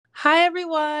Hi,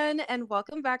 everyone, and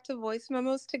welcome back to Voice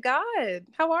Memos to God.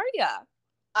 How are ya?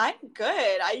 I'm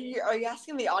good. Are you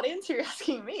asking the audience or are you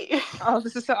asking me? Oh,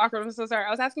 this is so awkward. I'm so sorry.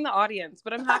 I was asking the audience,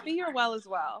 but I'm happy you're well as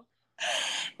well.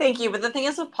 Thank you. But the thing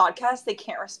is with podcasts, they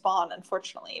can't respond,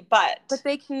 unfortunately. But But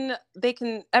they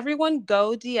can, everyone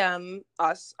go DM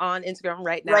us on Instagram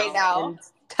right right now now, and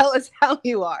tell us how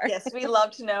you are. yes, we love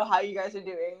to know how you guys are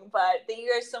doing. But thank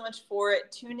you guys so much for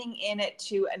tuning in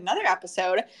to another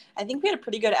episode. I think we had a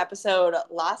pretty good episode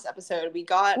last episode. We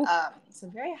got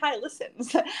some very high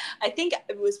listens. I think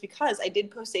it was because I did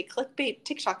post a clickbait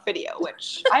TikTok video,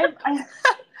 which I'm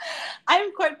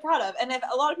quite proud of. And if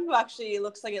a lot of people actually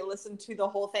looks like it listened to the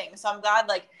whole thing. So I'm glad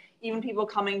even people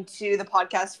coming to the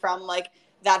podcast from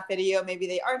that video, maybe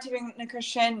they aren't even a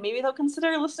Christian, maybe they'll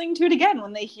consider listening to it again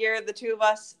when they hear the two of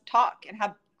us talk and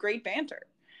have great banter.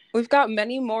 We've got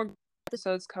many more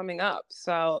episodes coming up.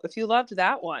 So if you loved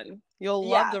that one, you'll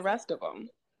love the rest of them.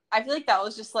 I feel like that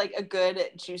was just a good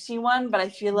juicy one, but I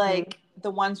feel like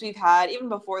the ones we've had even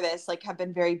before this have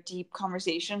been very deep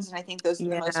conversations, and I think those are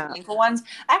the most meaningful ones.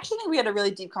 I actually think we had a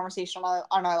really deep conversation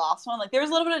on our last one. There was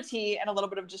a little bit of tea and a little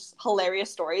bit of just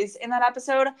hilarious stories in that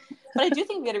episode, but I do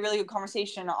think we had a really good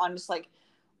conversation on just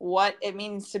what it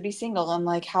means to be single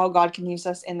and how God can use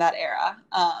us in that era.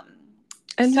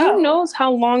 And who knows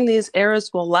how long these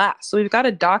eras will last? So we've got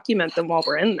to document them while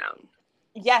we're in them.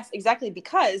 Yes, exactly.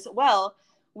 Because,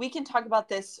 we can talk about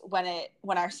this when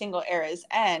our single eras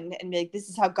end and be like, this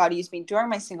is how God used me during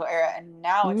my single era, and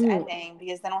now it's ending,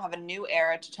 because then I'll have a new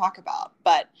era to talk about.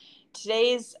 But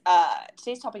today's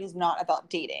topic is not about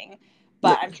dating,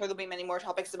 but I'm sure there'll be many more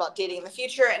topics about dating in the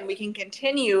future, and we can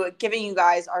continue giving you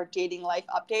guys our dating life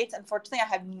updates. Unfortunately, I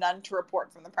have none to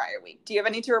report from the prior week. Do you have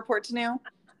any to report, Tanu?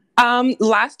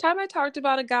 Last time I talked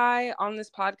about a guy on this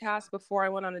podcast before I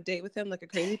went on a date with him like a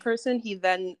crazy person, he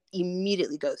then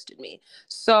immediately ghosted me.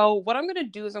 So what I'm going to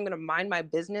do is I'm going to mind my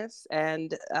business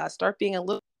and start being a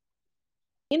little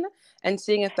mean and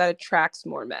seeing if that attracts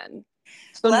more men.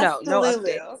 So no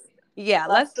update. Yeah,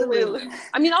 less Delulu.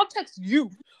 I mean, I'll text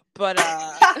you, but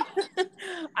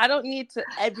I don't need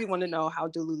everyone to know how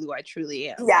Delulu I truly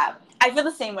am. Yeah, I feel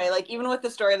the same way. Even with the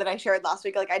story that I shared last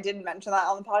week, I didn't mention that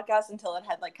on the podcast until it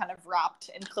had kind of wrapped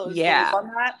and closed the loop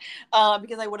on that,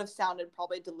 because I would have sounded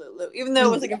probably Delulu, even though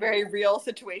it was a very real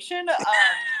situation.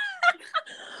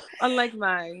 Unlike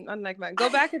mine. Go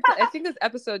back into, I think it's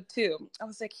episode 2. I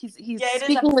was like, he's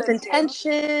speaking with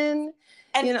intention.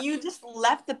 And you just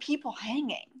left the people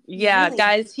hanging. Yeah, really,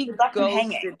 guys, he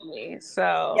ghosted me.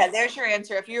 So yeah, there's your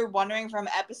answer. If you're wondering from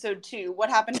episode 2, what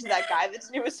happened to that guy that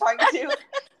Tanu was talking to?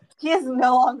 He is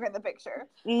no longer in the picture.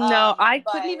 No, I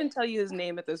couldn't even tell you his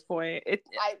name at this point.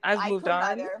 I've moved on.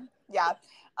 Either. Yeah.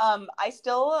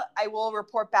 I will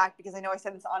report back, because I know I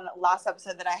said this on last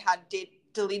episode that I had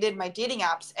deleted my dating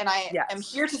apps, and I am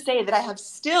here to say that I have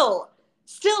still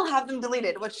have them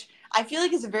deleted, which I feel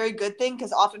like is a very good thing,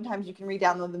 because oftentimes you can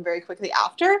re-download them very quickly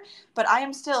after. But I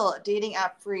am still dating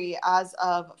app free as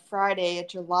of Friday,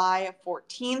 July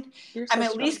 14th. I'm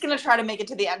at least going to try to make it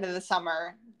to the end of the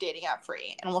summer dating app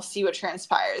free, and we'll see what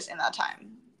transpires in that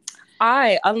time.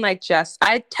 Unlike Jess,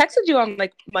 I texted you on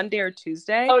Monday or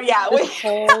Tuesday. Oh yeah, this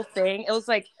whole thing. It was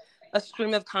a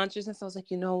stream of consciousness. I was like,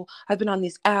 I've been on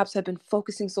these apps. I've been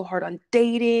focusing so hard on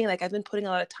dating. I've been putting a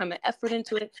lot of time and effort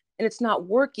into it, and it's not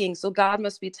working. So God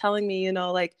must be telling me,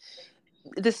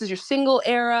 this is your single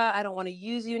era. I don't want to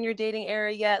use you in your dating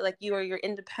era yet. You are your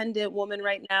independent woman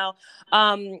right now.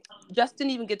 Just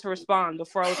didn't even get to respond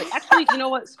before I was like, actually, you know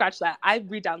what? Scratch that. I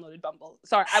re-downloaded Bumble.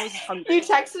 Sorry, I was hungry. You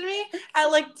texted me at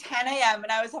 10 a.m.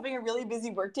 and I was having a really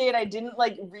busy work day, and I didn't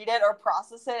read it or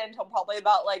process it until probably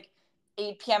about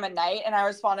 8 p.m. at night, and I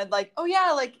responded oh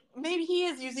yeah, maybe he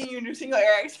is using your new single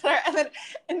era, etc. And then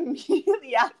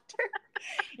immediately after,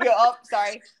 you go, oh,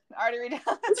 sorry, I already read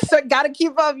it. So gotta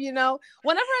keep up, Whenever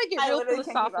I get real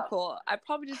philosophical, I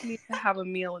probably just need to have a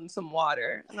meal and some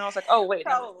water. And I was like, oh wait,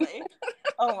 probably.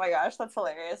 Oh my gosh, that's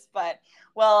hilarious. But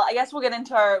well, I guess we'll get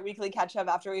into our weekly catch up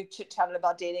after we've chit-chatted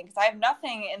about dating, because I have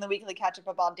nothing in the weekly catch up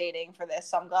about dating for this,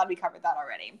 so I'm glad we covered that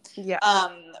already. Yeah.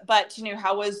 But Tanu,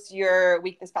 how was your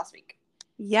week this past week?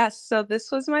 Yes, so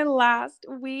this was my last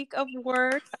week of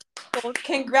work.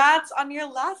 Congrats on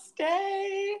your last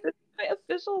day. It's my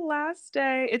official last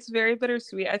day. It's very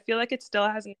bittersweet. I feel like it still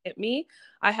hasn't hit me.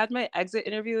 I had my exit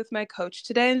interview with my coach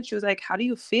today, and she was like, how do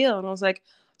you feel? And I was like,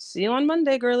 see you on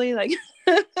Monday, girly.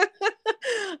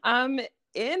 I'm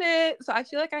in it. So I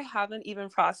feel like I haven't even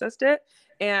processed it.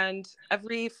 And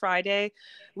every Friday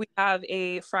we have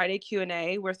a Friday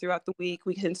Q&A where throughout the week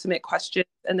we can submit questions,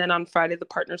 and then on Friday the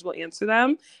partners will answer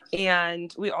them.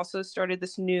 And we also started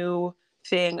this new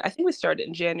thing. I think we started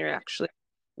in January, actually.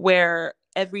 where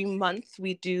every month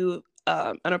we do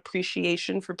an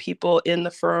appreciation for people in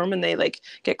the firm, and they like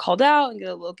get called out and get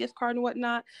a little gift card and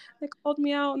whatnot. They called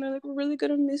me out and they're like, we're really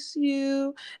gonna miss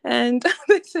you, and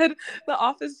they said the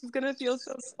office is gonna feel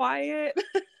so quiet.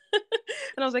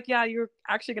 And I was like, yeah, you're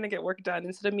actually gonna get work done,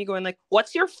 instead of me going like,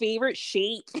 what's your favorite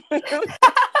shape?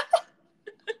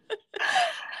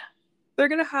 They're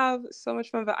gonna have so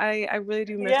much fun, but I really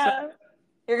do miss them.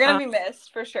 You're gonna be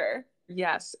missed for sure.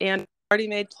 Yes, and already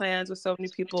made plans with so many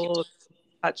people.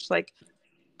 Touch like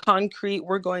concrete.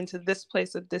 We're going to this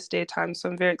place at this day time, so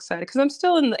I'm very excited because I'm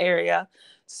still in the area.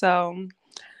 So,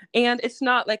 and it's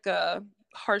not like a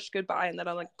harsh goodbye, and that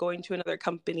I'm like going to another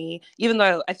company, even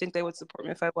though I think they would support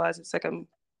me if I was. It's like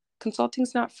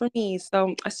consulting's not for me.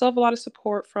 So I still have a lot of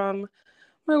support from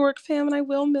my work fam, and I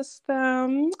will miss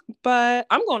them. But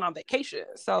I'm going on vacation,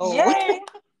 so yay!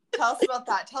 Tell us about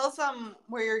that. Tell us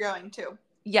where you're going to.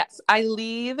 Yes, I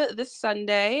leave this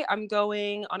Sunday. I'm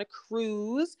going on a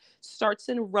cruise. Starts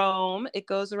in Rome. It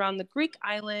goes around the Greek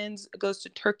islands, goes to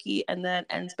Turkey, and then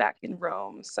ends back in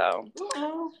Rome. So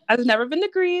I've never been to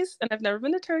Greece and I've never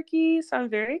been to Turkey, so I'm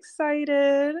very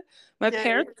excited. My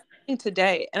parents are coming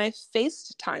today, and I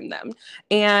FaceTime them.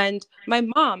 And my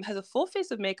mom has a full face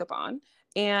of makeup on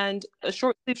and a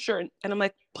short sleeve shirt. And I'm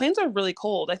like, planes are really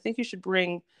cold. I think you should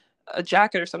bring a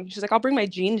jacket or something. She's like, I'll bring my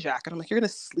jean jacket. I'm like, you're gonna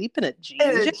sleep in a jean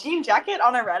jacket? A jean jacket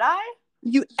on a red eye?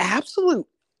 You absolute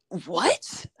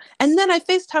what? And then I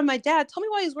FaceTime my dad. Tell me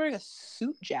why he's wearing a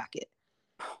suit jacket.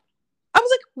 I was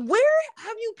like, where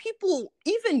have you people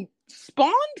even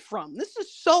spawned from? This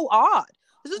is so odd.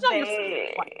 This is not your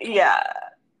yeah.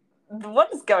 What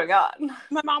is going on?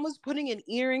 My mom was putting in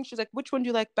earrings. She's like, which one do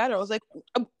you like better? I was like,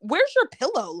 where's your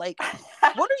pillow? Like,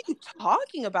 what are you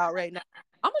talking about right now?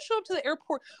 I'm gonna show up to the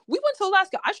airport. We went to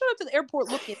Alaska. I showed up to the airport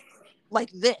looking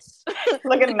like this.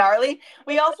 Looking gnarly.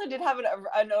 We also did have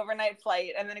an overnight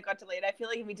flight, and then it got delayed. I feel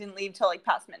like we didn't leave till like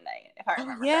past midnight, if I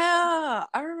remember. Yeah,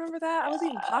 I remember that. I was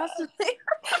eating pasta there.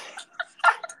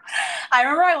 I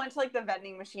remember I went to like the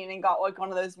vending machine and got like one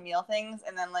of those meal things,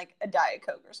 and then like a Diet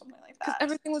Coke or something like that. Because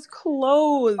everything was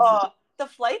closed. The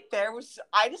flight there was.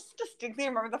 I just distinctly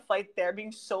remember the flight there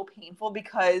being so painful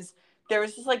because there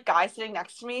was this like guy sitting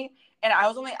next to me, and I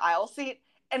was on the aisle seat,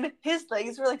 and his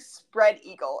legs were like spread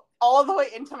eagle all the way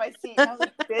into my seat. And I was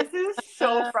like, this is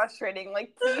so frustrating.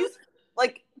 Like, please,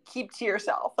 like, keep to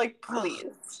yourself. Like,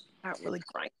 please. That really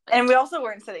grinds. And we also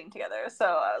weren't sitting together, so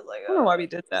I was like, I don't know why we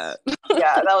did that.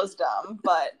 Yeah, that was dumb.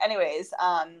 But anyways,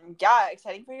 yeah,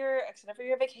 excited for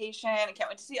your vacation. I can't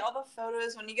wait to see all the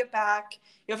photos when you get back.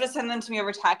 You have to send them to me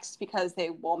over text because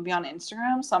they won't be on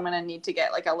Instagram, so I'm gonna need to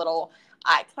get like a little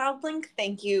iCloud link.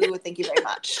 Thank you very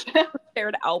much.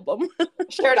 Shared album,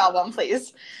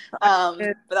 please.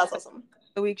 But that's awesome.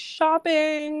 The week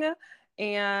shopping,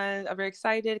 and I'm very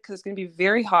excited because it's gonna be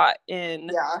very hot in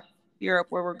Europe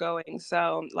where we're going.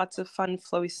 So lots of fun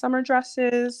flowy summer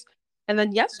dresses. And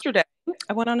then yesterday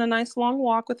I went on a nice long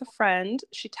walk with a friend.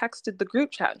 She texted the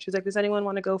group chat. She was like, does anyone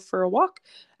want to go for a walk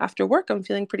after work? I'm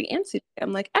feeling pretty antsy.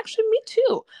 I'm like, actually, me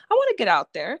too. I want to get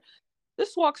out there.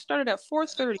 This walk started at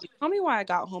 4:30. Tell me why I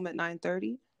got home at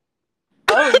 9:30.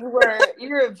 Oh, you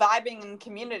were vibing in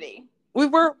community. We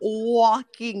were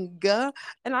walking,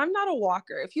 and I'm not a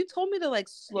walker. If you told me to like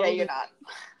slowly you're not.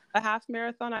 A half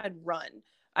marathon, I'd run.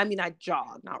 I mean, I'd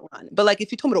jog, not run. But like, if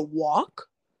you told me to walk,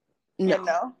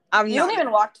 no. You don't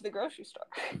even walk to the grocery store.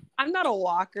 I'm not a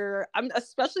walker. I'm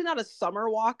especially not a summer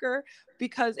walker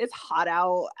because it's hot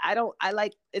out.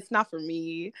 It's not for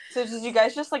me. So did you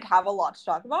guys just like have a lot to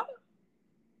talk about?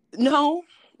 No.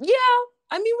 Yeah.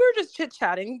 I mean, we were just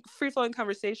chit-chatting, free-flowing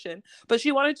conversation. But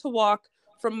she wanted to walk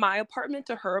from my apartment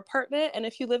to her apartment. And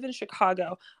if you live in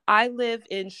Chicago, I live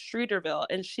in Streeterville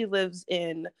and she lives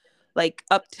in like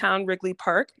uptown Wrigley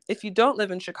Park. If you don't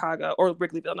live in Chicago, or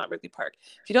Wrigleyville, not Wrigley Park.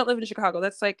 If you don't live in Chicago,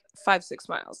 that's like 5-6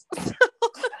 miles.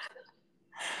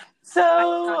 So I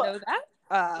did not know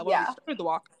that when we started the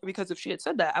walk, because if she had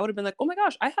said that, I would have been like, oh my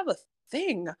gosh, I have a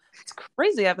thing. It's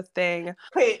crazy. I have a thing.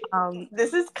 Wait,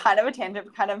 this is kind of a tangent,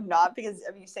 but kind of not, because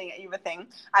of you saying you have a thing.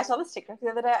 I saw this TikTok the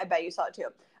other day. I bet you saw it too.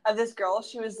 Of this girl.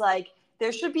 She was like,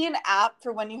 there should be an app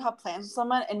for when you have plans with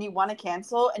someone and you want to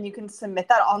cancel, and you can submit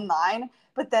that online,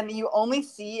 but then you only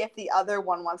see if the other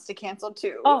one wants to cancel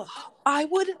too. Oh, I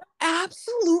would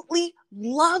absolutely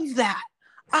love that.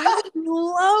 I would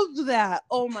love that.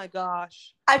 Oh my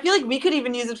gosh. I feel like we could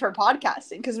even use it for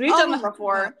podcasting, because we've done that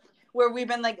before, where we've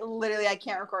been like, literally, I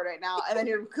can't record right now. And then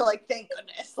you're like, thank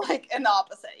goodness, like in the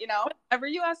opposite, you know? Whenever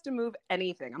you ask to move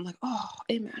anything, I'm like, oh,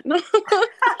 amen.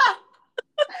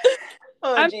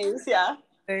 Oh, geez, yeah.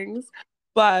 Things.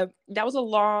 But that was a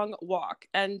long walk.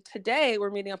 And today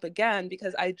we're meeting up again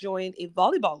because I joined a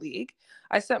volleyball league.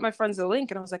 I sent my friends a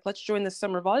link and I was like, let's join this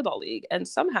summer volleyball league. And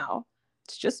somehow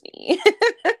it's just me.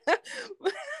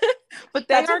 But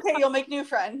they That's are, okay. You'll make new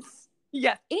friends.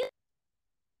 yes, and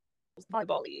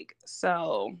volleyball league.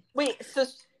 So Wait, so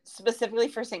specifically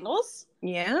for singles?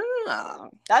 yeah.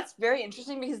 That's very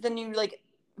interesting because then you like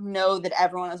know that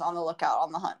everyone is on the lookout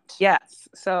on the hunt. Yes.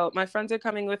 So my friends are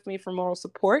coming with me for moral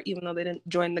support, even though they didn't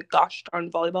join the gosh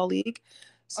darn volleyball league.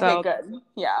 So Okay, good.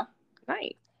 Yeah.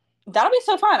 nice. That'll be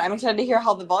so fun. I'm excited to hear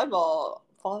how the volleyball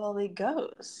league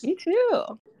goes. Me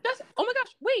too. Just, oh my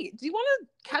gosh, wait, do you want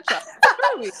to catch up?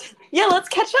 Yeah, let's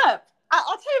catch up. I'll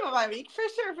tell you about my week for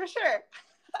sure.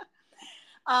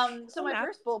 So my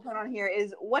first bullet point on here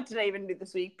is what did I even do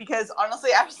this week? Because honestly,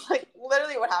 I was like,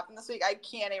 literally what happened this week, I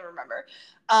can't even remember.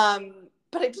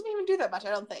 But I didn't even do that much,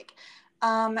 I don't think.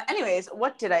 Anyways,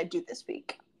 what did I do this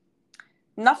week?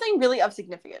 Nothing really of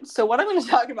significance. So what I'm going to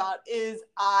talk about is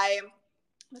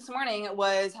this morning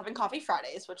was having Coffee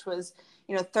Fridays, which was,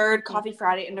 third Coffee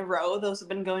Friday in a row. Those have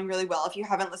been going really well. If you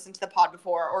haven't listened to the pod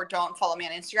before or don't follow me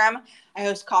on Instagram, I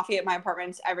host coffee at my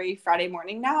apartments every Friday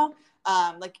morning now,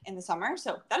 like in the summer.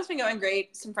 So that has been going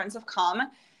great. Some friends have come.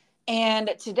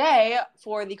 And today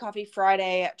for the Coffee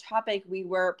Friday topic, we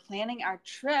were planning our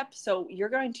trip. So you're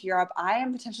going to Europe. I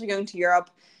am potentially going to Europe.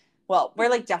 Well, we're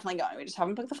like definitely going. We just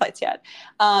haven't booked the flights yet.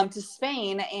 To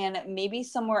Spain and maybe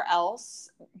somewhere else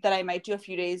that I might do a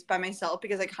few days by myself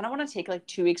because I kind of want to take like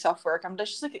 2 weeks off work. I'm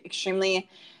just like extremely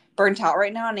burnt out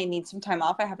right now and I need some time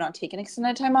off. I have not taken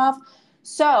extended time off.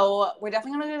 So we're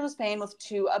definitely going to go to Spain with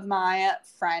 2 of my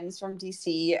friends from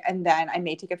DC. And then I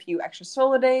may take a few extra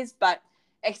solo days, but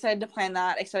excited to plan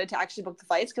that. Excited to actually book the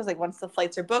flights because like once the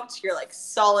flights are booked, you're like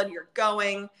solid, you're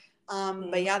going.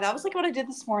 But yeah, that was like what I did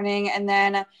this morning. And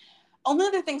then only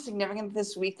other thing significant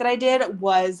this week that I did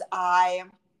was I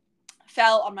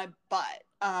fell on my butt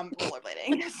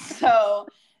rollerblading. So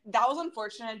that was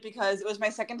unfortunate because it was my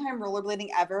second time rollerblading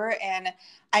ever, and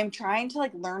I'm trying to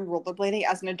like learn rollerblading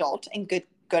as an adult and good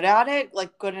at it,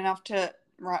 like good enough to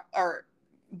run or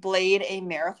blade a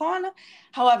marathon.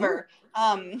 However,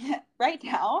 right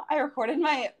now I recorded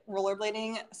my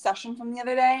rollerblading session from the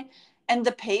other day, and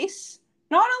the pace.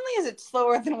 Not only is it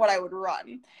slower than what I would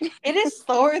run, it is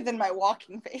slower than my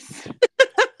walking pace.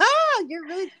 You're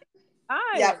really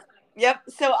high. Yep.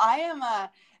 So I am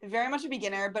very much a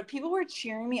beginner, but people were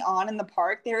cheering me on in the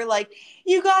park. They were like,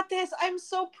 "You got this. I'm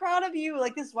so proud of you."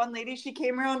 Like this one lady, she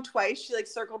came around twice. She like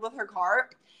circled with her car.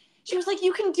 She was like,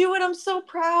 "You can do it. I'm so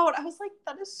proud." I was like,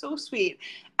 "That is so sweet."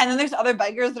 And then there's other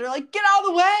bikers that are like, "Get out of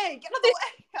the way. Get out of the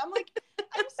way." I'm like,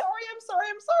 "I'm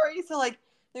sorry. So like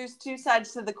there's 2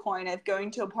 sides to the coin of going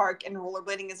to a park and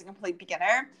rollerblading as a complete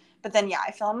beginner. But then, yeah,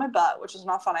 I fell on my butt, which is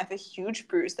not fun. I have a huge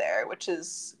bruise there, which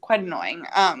is quite annoying.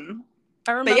 I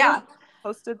remember you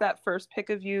posted that first pic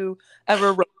of you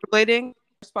ever rollerblading.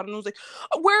 Spot and I was like,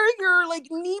 "Where are your like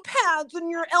knee pads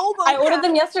and your elbow I ordered pads?"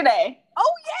 them yesterday.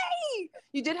 Oh yay!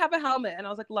 You did have a helmet, and I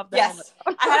was like, "Love the helmet."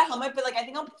 Yes, I had a helmet, but like I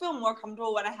think I'll feel more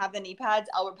comfortable when I have the knee pads,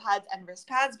 elbow pads, and wrist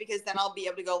pads because then I'll be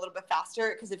able to go a little bit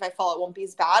faster. Because if I fall, it won't be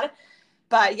as bad.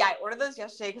 But yeah, I ordered those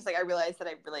yesterday because like I realized that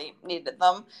I really needed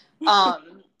them.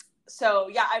 So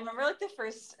yeah, I remember like the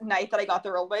first night that I got the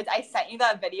rollerblades, I sent you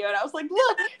that video and I was like,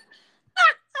 look,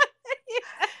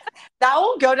 that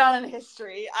will go down in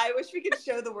history. I wish we could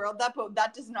show the world that, but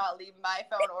that does not leave my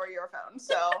phone or your phone.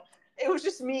 So it was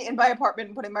just me in my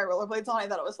apartment putting my rollerblades on. I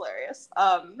thought it was hilarious.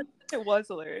 It was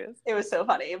hilarious. It was so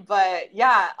funny. But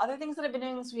yeah, other things that I've been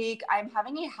doing this week, I'm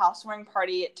having a housewarming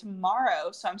party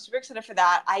tomorrow. So I'm super excited for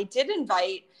that. I did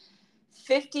invite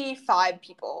 55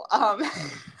 people.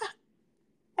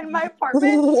 And my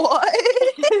apartment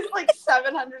is like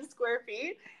 700 square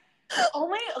feet.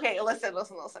 Okay, listen.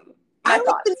 My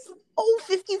thoughts.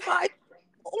 55.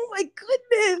 Oh my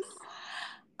goodness.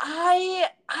 I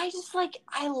just like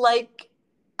I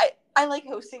like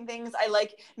hosting things. I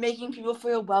like making people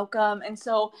feel welcome, and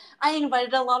so I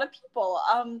invited a lot of people.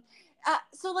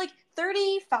 So like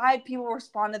 35 people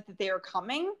responded that they were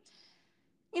coming.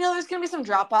 There's gonna be some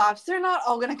drop-offs. They're not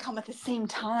all gonna come at the same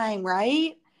time,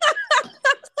 right?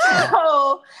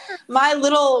 So my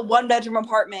little 1-bedroom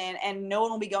apartment, and no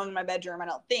one will be going in my bedroom, I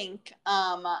don't think,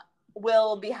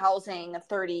 will be housing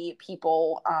 30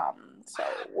 people. So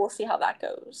we'll see how that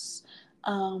goes.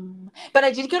 But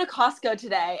I did go to Costco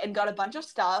today and got a bunch of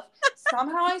stuff.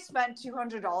 Somehow I spent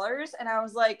 $200 and I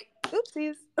was like,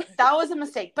 oopsies. That was a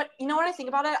mistake. But you know what I think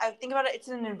about it? It's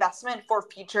an investment for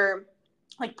future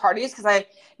like parties because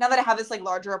now that I have this like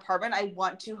larger apartment, I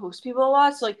want to host people a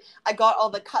lot. So like I got all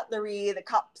the cutlery, the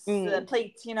cups, the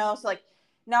plates, so like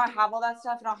now I have all that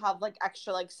stuff, and I'll have like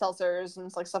extra like seltzers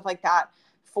and like stuff like that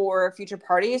for future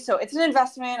parties. So it's an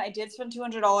investment. I did spend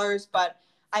 $200, but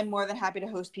I'm more than happy to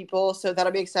host people, so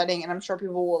that'll be exciting, and I'm sure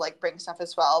people will like bring stuff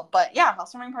as well. But yeah,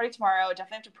 housewarming party tomorrow.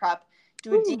 Definitely have to prep,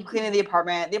 do a deep clean of the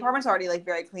apartment. The apartment's already like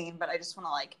very clean, but I just want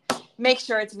to like make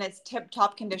sure it's in its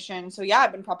tip-top condition. So yeah,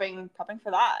 I've been prepping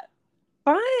for that.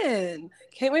 Fun.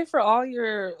 Can't wait for all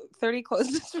your 30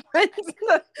 closest friends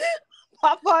to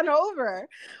pop on over.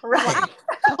 Right. Wow,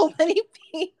 so many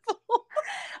people.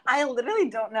 I literally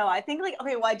don't know. I think like,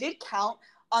 okay, well, I did count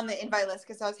on the invite list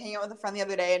because I was hanging out with a friend the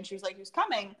other day and she was like, who's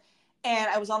coming? And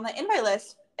I was on the invite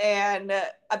list, and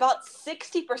about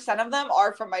 60% of them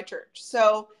are from my church.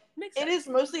 So it is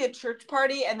mostly a church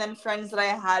party and then friends that I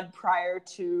had prior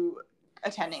to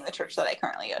attending the church that I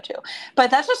currently go to. But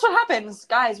that's just what happens,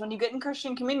 guys. When you get in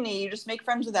Christian community, you just make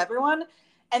friends with everyone,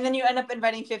 and then you end up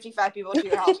inviting 55 people to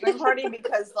your housewarming party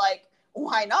because, like,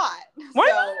 why not?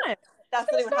 Why not?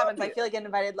 That's literally what happens. I feel like I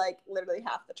invited like literally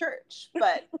half the church,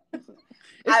 but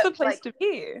it's the place to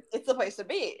be. It's the place to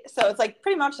be. So it's like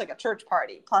pretty much like a church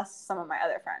party plus some of my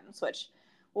other friends, which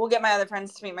we'll get my other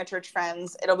friends to meet my church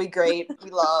friends. It'll be great. We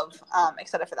love.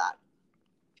 Excited for that.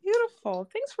 Beautiful.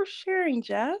 Thanks for sharing,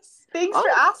 Jess. Thanks for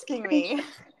asking me.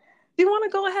 Do you want to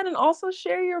go ahead and also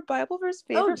share your Bible verse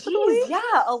favorite? Oh, geez.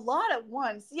 Yeah, a lot at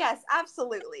once. Yes,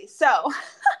 absolutely. So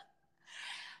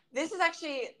this is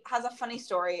actually has a funny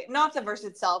story. Not the verse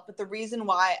itself, but the reason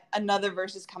why another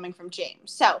verse is coming from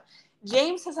James. So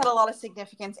James has had a lot of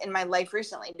significance in my life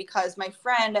recently because my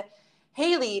friend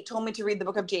Haley told me to read the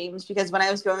book of James because when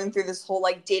I was going through this whole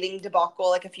like dating debacle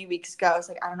like a few weeks ago, I was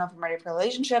like, I don't know if I'm ready for a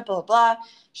relationship, blah, blah, blah.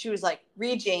 She was like,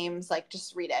 read James, like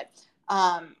just read it,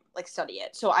 like study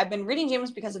it. So I've been reading James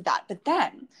because of that. But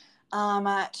then,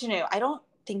 Tanu, I don't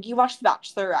think you watched The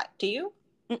Bachelorette, do you?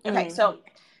 Mm-mm. Okay, so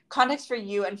context for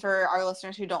you and for our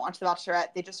listeners who don't watch The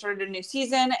Bachelorette, they just started a new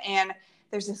season, and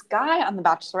there's this guy on The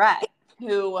Bachelorette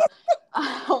who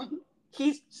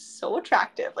he's so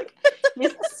attractive. Like,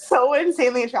 he's so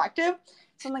insanely attractive.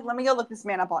 So I'm like, let me go look this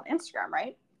man up on Instagram,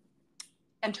 right?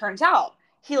 And turns out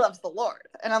he loves the Lord.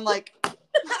 And I'm like,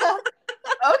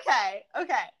 okay.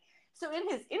 So in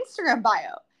his Instagram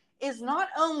bio is not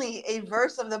only a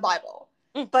verse of the Bible,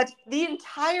 but the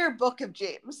entire book of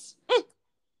James.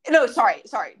 No, sorry,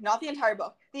 not the entire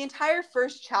book. The entire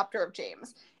first chapter of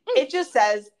James. It just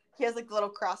says, he has like the little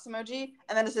cross emoji,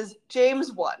 and then it says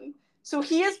James 1. So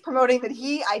he is promoting that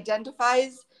he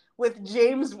identifies with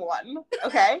James 1,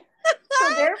 okay?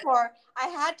 So therefore, I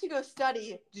had to go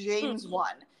study James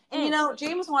 1. And you know,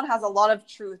 James 1 has a lot of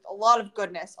truth, a lot of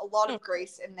goodness, a lot of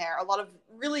grace in there, a lot of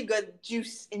really good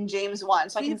juice in James 1.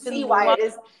 So I can see why it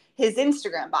is his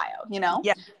Instagram bio, you know?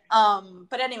 Yeah.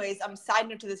 But anyways, side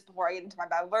note to this before I get into my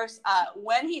Bible verse.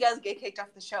 When he does get kicked off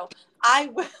the show,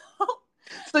 I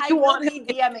will be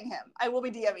DMing him. I will be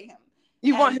DMing him.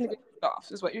 You want him to get kicked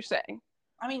off, is what you're saying.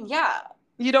 I mean, yeah.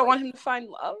 You don't want him to find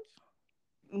love?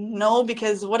 No,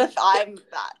 because what if I'm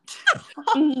that?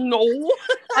 No.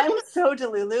 I'm so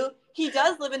delulu. He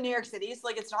does live in New York City, so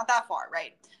like it's not that far,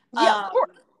 right? Yeah, of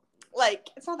course. Like,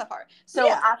 it's not that far. So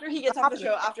after he gets off the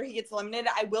show, after he gets eliminated,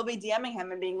 I will be DMing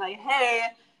him and being like, hey,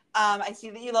 I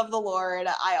see that you love the Lord.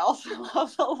 I also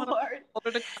love the Lord.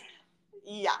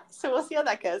 Yeah, so we'll see how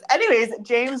that goes. Anyways,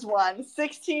 James 1,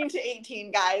 16 to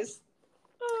 18, guys.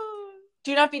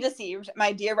 Do not be deceived,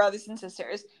 my dear brothers and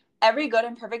sisters. Every good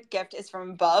and perfect gift is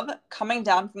from above, coming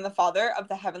down from the Father of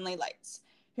the heavenly lights,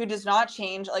 who does not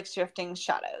change like shifting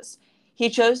shadows. He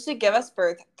chose to give us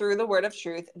birth through the word of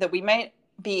truth, that we might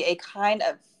be a kind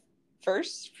of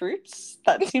first fruits.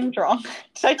 That seemed wrong.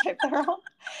 Did I type that wrong?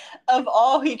 Of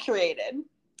all he created.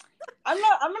 I'm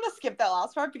gonna skip that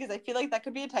last part because I feel like that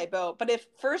could be a typo. But if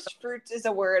first fruits is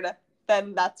a word,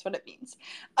 then that's what it means.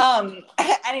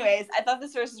 Anyways, I thought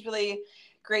this verse is really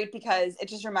great because it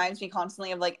just reminds me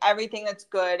constantly of like everything that's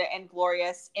good and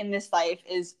glorious in this life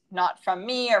is not from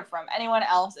me or from anyone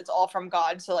else. It's all from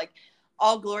God. So like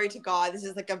all glory to God. This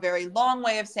is like a very long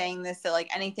way of saying this, that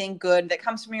like anything good that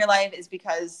comes from your life is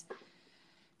because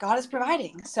God is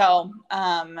providing. So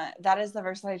that is the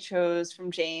verse that I chose from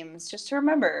James, just to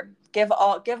remember, give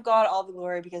God all the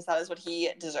glory because that is what he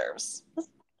deserves.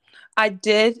 I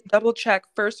did double check.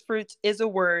 First fruits is a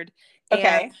word.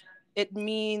 Okay. And it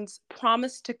means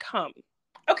promise to come.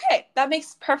 Okay. That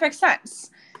makes perfect sense.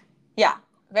 Yeah.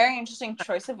 Very interesting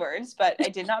choice of words, but I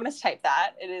did not mistype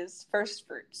that. It is first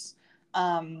fruits.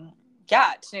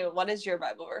 Yeah, Tanu, what is your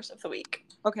Bible verse of the week?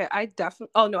 Okay, I didn't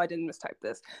mistype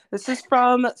this. This is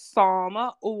from Psalm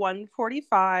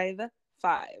 145:5.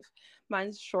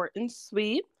 Mine's short and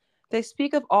sweet. They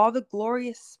speak of all the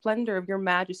glorious splendor of your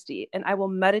majesty, and I will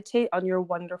meditate on your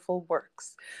wonderful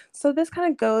works. So this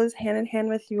kind of goes hand in hand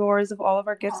with yours of all of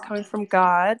our gifts coming from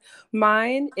God.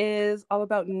 Mine is all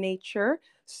about nature.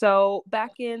 So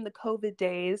back in the COVID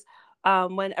days,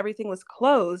 when everything was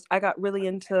closed, I got really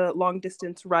into long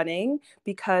distance running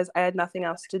because I had nothing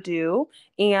else to do.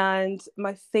 And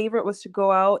my favorite was to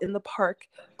go out in the park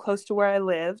close to where I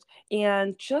lived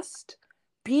and just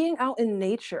being out in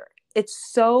nature.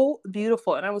 It's so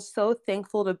beautiful, and I was so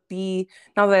thankful to be,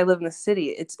 now that I live in the city,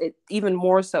 it's even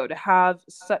more so to have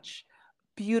such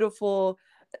beautiful,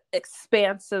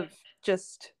 expansive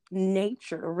just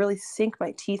nature to really sink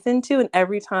my teeth into. And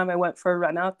every time I went for a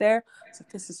run out there, I was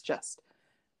like,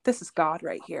 this is God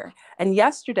right here. And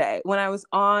yesterday when I was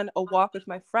on a walk with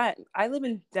my friend, I live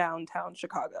in downtown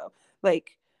Chicago,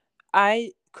 like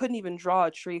I couldn't even draw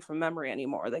a tree from memory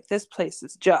anymore. Like this place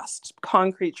is just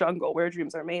concrete jungle where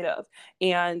dreams are made of.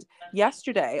 And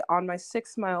yesterday on my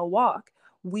 6 mile walk,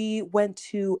 we went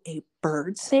to a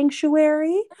bird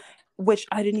sanctuary, which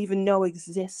I didn't even know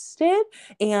existed.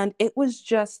 And it was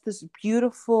just this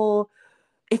beautiful,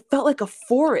 it felt like a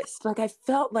forest. Like I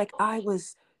felt like I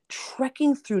was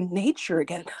trekking through nature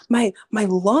again. My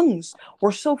lungs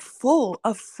were so full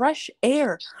of fresh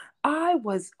air. I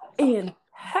was in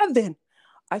heaven.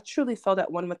 I truly felt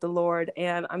at one with the Lord,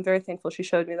 and I'm very thankful she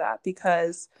showed me that,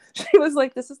 because she was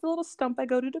like, this is the little stump I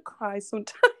go to cry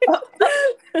sometimes.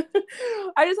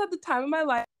 I just had the time of my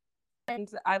life,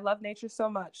 and I love nature so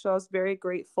much. So I was very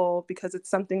grateful because it's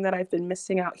something that I've been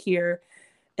missing out here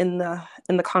in the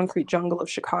concrete jungle of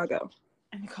Chicago.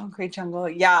 In the concrete jungle.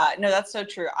 Yeah, no, that's so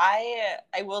true. I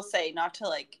will say, not to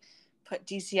like put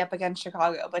DC up against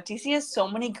Chicago, but DC has so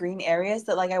many green areas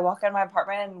that like I walk out of my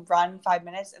apartment and run 5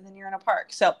 minutes and then you're in a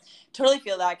park. So totally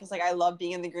feel that, because like I love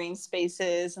being in the green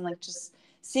spaces and like just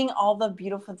seeing all the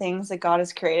beautiful things that God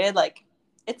has created. Like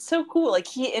it's so cool. Like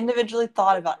he individually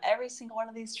thought about every single one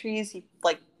of these trees. He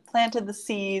like planted the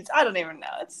seeds. I don't even know.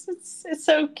 It's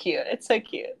so cute. It's so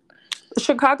cute.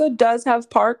 Chicago does have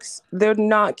parks. They're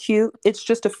not cute. It's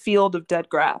just a field of dead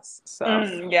grass. So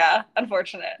yeah,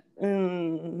 unfortunate.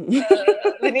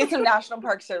 They need some National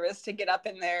Park Service to get up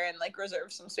in there and like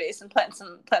reserve some space and plant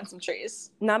some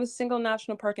trees. Not a single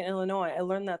national park in Illinois. I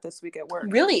learned that this week at work.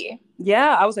 Really?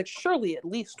 Yeah, I was like, surely at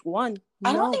least one.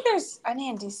 I don't think there's any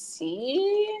in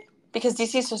DC, because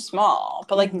DC is so small,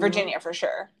 but like Virginia for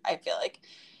sure. I feel like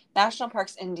national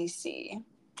parks in DC.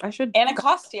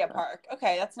 Anacostia Park.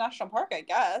 Okay, that's national park, I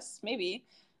guess. Maybe.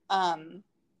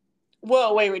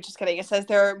 Whoa, wait, just kidding. It says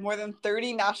there are more than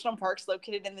 30 national parks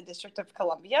located in the District of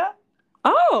Columbia.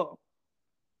 Oh.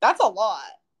 That's a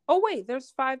lot. Oh, wait,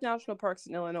 there's 5 national parks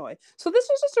in Illinois. So this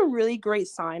is just a really great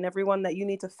sign, everyone, that you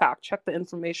need to fact check the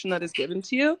information that is given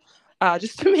to you,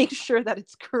 just to make sure that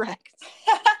it's correct.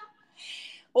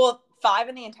 Well, 5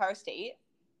 in the entire state?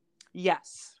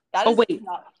 Yes. That is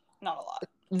not a lot.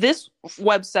 This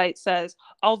website says,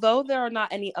 although there are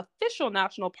not any official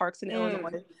national parks in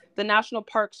Illinois, the National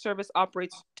Park Service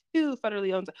operates 2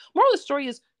 federally owned. Moral of the story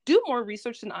is, do more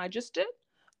research than I just did.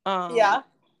 Yeah.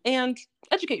 And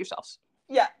educate yourselves.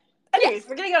 Yeah. Anyways,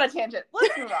 we're getting on a tangent.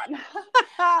 Let's move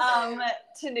on.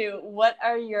 Tanu, what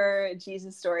are your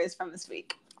Jesus stories from this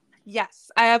week? Yes,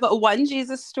 I have one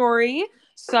Jesus story.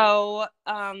 So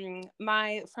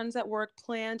my friends at work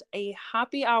planned a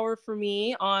happy hour for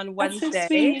me on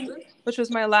Wednesday, which was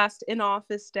my last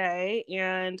in-office day.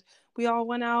 And we all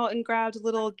went out and grabbed a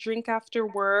little drink after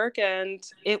work, and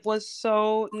it was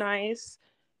so nice.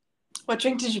 What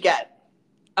drink did you get?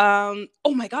 Oh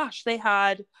my gosh, they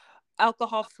had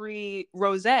alcohol-free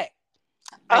rosé.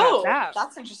 Oh,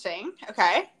 that's interesting.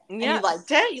 Okay. And you liked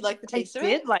it? You liked the taste of it? I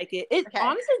did like it. It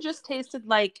honestly just tasted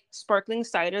like sparkling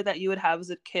cider that you would have as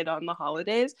a kid on the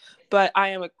holidays. But I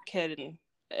am a kid, and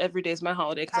every day is my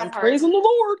holiday because I'm praising the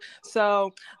Lord.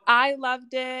 So I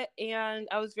loved it, and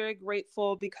I was very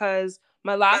grateful because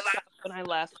my last stop when I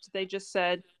left, they just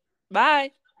said,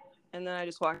 bye. And then I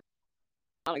just walked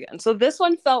on again. So this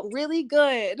one felt really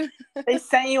good. They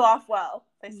sent you off well.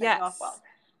 You off well.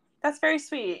 That's very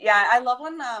sweet. Yeah, I love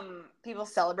when people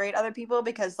celebrate other people,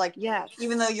 because like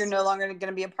even though you're no longer going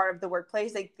to be a part of the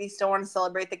workplace, like they still want to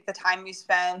celebrate like the time you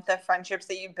spent, the friendships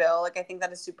that you build. Like I think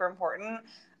that is super important.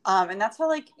 And that's how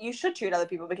like you should treat other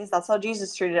people, because that's how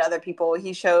Jesus treated other people.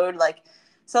 He showed like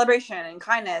celebration and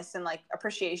kindness and like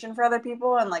appreciation for other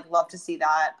people, and like love to see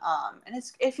that. And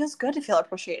it feels good to feel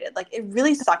appreciated. Like it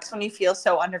really sucks when you feel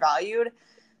so undervalued.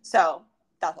 So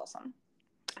that's awesome.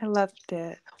 I loved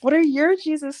it. What are your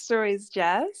Jesus stories,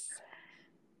 Jess?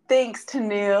 Thanks,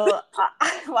 Tanu.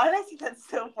 Why did I say that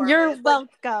so far? You're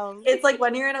welcome. It's like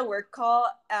when you're in a work call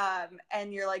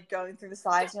and you're like going through the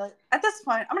slides, you're like, at this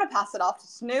point, I'm going to pass it off to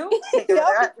Tanu to take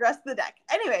over the rest of the deck.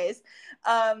 Anyways,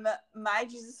 my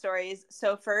Jesus stories.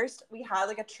 So first, we had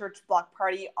like a church block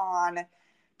party on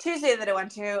Tuesday that I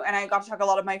went to, and I got to talk to a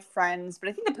lot of my friends. But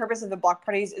I think the purpose of the block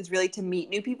parties is really to meet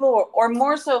new people, or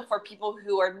more so for people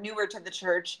who are newer to the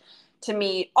church, to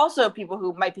meet also people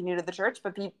who might be new to the church,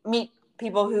 but meet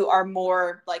people who are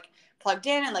more like plugged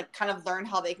in and like kind of learn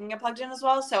how they can get plugged in as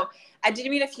well. So I did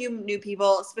meet a few new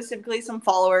people, specifically some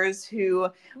followers who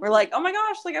were like, oh my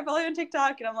gosh, like I follow you on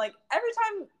TikTok. And I'm like, every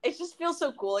time it just feels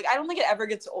so cool. Like I don't think it ever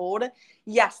gets old.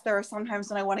 Yes, there are some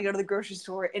times when I want to go to the grocery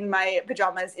store in my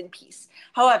pajamas in peace.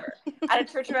 However, at a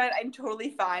church event, I'm totally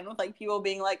fine with like people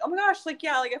being like, oh my gosh, like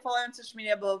yeah, like I follow you on social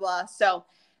media, blah, blah, blah. So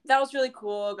that was really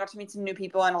cool. Got to meet some new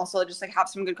people and also just like have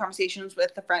some good conversations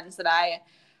with the friends that I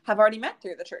have already met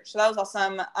through the church. So that was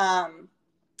awesome.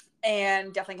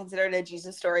 And definitely considered a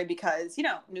Jesus story because, you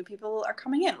know, new people are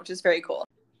coming in, which is very cool.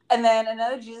 And then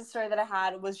another Jesus story that I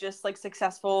had was just like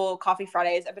successful coffee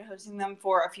Fridays. I've been hosting them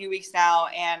for a few weeks now,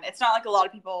 and it's not like a lot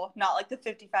of people, not like the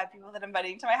 55 people that I'm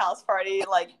inviting to my house party,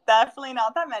 like definitely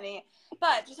not that many,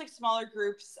 but just like smaller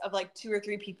groups of like 2 or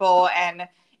 3 people. And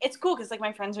it's cool because like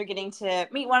my friends are getting to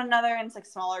meet one another, and it's like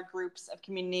smaller groups of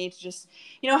community to just,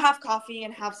 you know, have coffee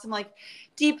and have some like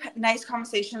deep, nice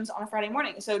conversations on a Friday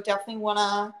morning. So definitely want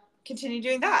to continue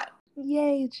doing that.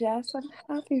 Yay, Jess. I'm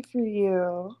happy for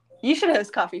you. You should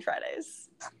host Coffee Fridays.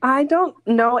 I don't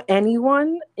know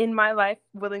anyone in my life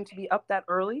willing to be up that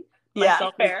early.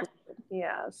 Yeah, fair.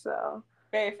 Yeah, so.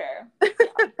 Very fair.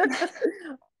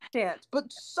 Chance,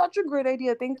 but such a great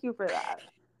idea. Thank you for that.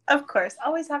 Of course.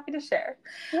 Always happy to share.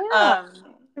 Yeah.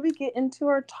 Should we get into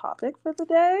our topic for the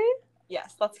day?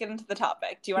 Yes, let's get into the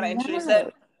topic. Do you want to introduce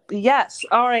it? Yes.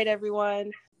 All right,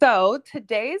 everyone. So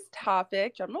today's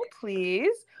topic, drumroll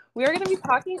please, we are going to be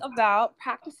talking about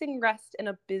practicing rest in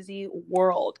a busy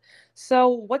world. So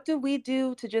what do we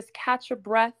do to just catch a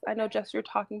breath? I know, Jess, you're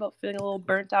talking about feeling a little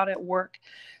burnt out at work.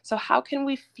 So how can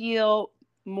we feel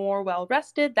more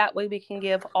well-rested? That way we can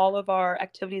give all of our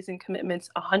activities and commitments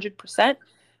 100%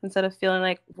 instead of feeling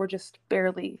like we're just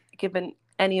barely giving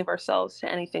any of ourselves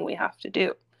to anything we have to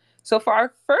do. So for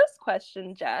our first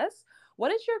question, Jess,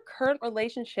 what is your current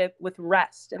relationship with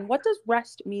rest, and what does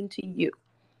rest mean to you?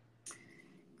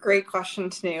 Great question,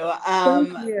 Tanu.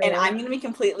 And I'm going to be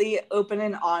completely open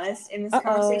and honest in this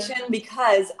conversation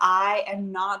because I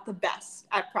am not the best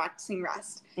at practicing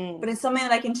rest, but it's something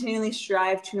that I continually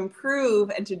strive to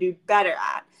improve and to do better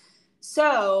at.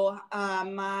 So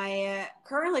my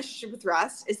current relationship with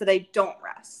rest is that I don't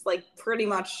rest, like pretty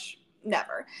much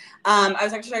never. I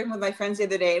was actually talking with my friends the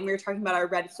other day, and we were talking about our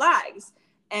red flags.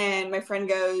 And my friend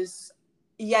goes,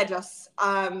 yeah, Jess,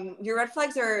 your red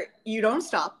flags are you don't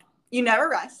stop. You never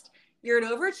rest. You're an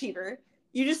overachiever.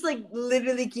 You just like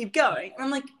literally keep going. And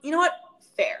I'm like, you know what?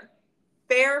 Fair.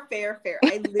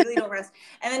 I literally don't rest.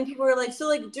 And then people were like, so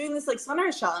like doing this like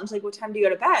sunrise challenge, like what time do you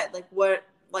go to bed? Like what,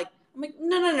 like, I'm like,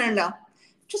 no.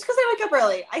 Just because I wake up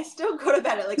early, I still go to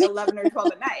bed at like 11 or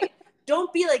 12 at night.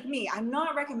 Don't be like me. I'm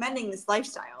not recommending this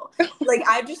lifestyle. Like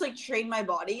I've just like trained my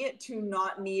body to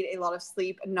not need a lot of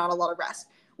sleep and not a lot of rest,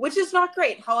 which is not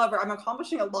great. However, I'm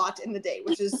accomplishing a lot in the day,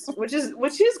 which is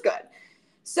good.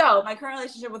 So my current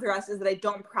relationship with rest is that I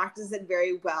don't practice it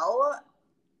very well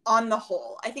on the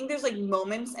whole. I think there's like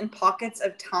moments and pockets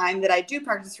of time that I do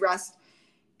practice rest.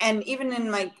 And even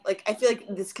in my, like, I feel like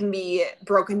this can be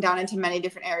broken down into many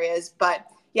different areas, but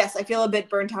yes, I feel a bit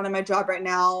burnt out in my job right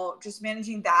now. Just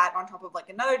managing that on top of like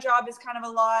another job is kind of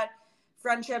a lot.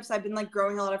 Friendships, I've been like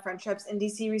growing a lot of friendships in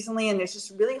DC recently, and it's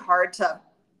just really hard to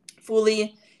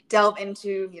fully delve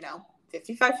into, you know,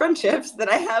 55 friendships that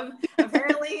I have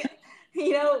apparently,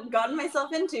 you know, gotten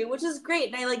myself into, which is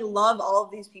great. And I like love all of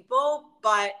these people,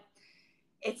 but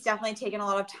it's definitely taken a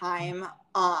lot of time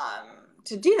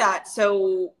to do that.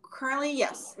 So currently,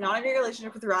 yes, not a great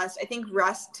relationship with rest. I think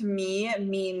rest to me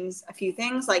means a few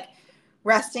things, like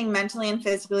resting mentally and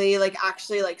physically, like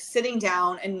actually like sitting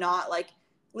down and not like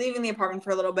leaving the apartment for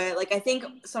a little bit. Like I think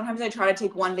sometimes I try to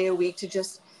take one day a week to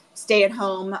just stay at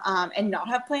home and not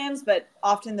have plans, but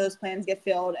often those plans get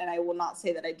filled, and I will not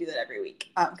say that I do that every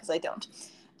week because I don't.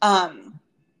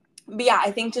 But yeah, I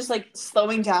think just like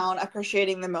slowing down,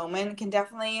 appreciating the moment can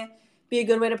definitely be a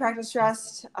good way to practice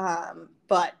rest.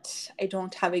 But I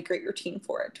don't have a great routine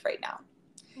for it right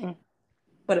now.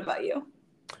 What about you?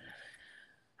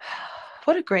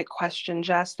 What a great question,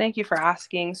 Jess. Thank you for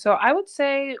asking. So I would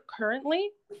say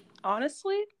currently,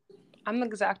 honestly, I'm the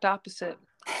exact opposite.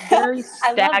 Very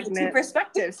stagnant. I love the two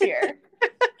perspectives here.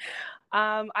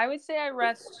 I would say I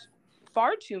rest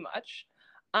far too much.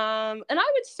 And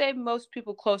I would say most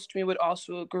people close to me would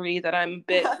also agree that I'm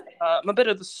a bit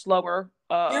of a slower.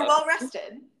 You're well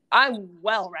rested. I'm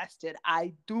well rested.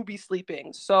 I do be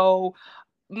sleeping. So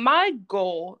my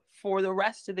goal for the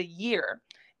rest of the year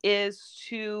is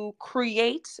to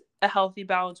create a healthy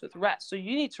balance with rest. So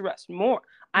you need to rest more.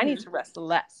 I need to rest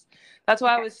less. That's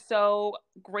why I was so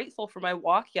grateful for my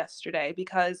walk yesterday,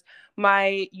 because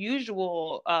my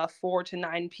usual 4 to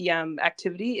 9 p.m.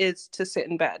 activity is to sit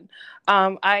in bed.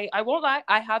 I won't lie.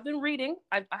 I have been reading.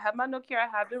 I have my note here. I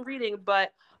have been reading,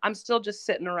 but I'm still just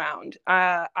sitting around.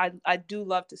 I do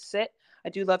love to sit. I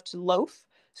do love to loaf.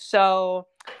 So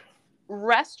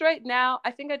rest right now,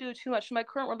 I think I do too much. My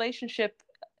current relationship,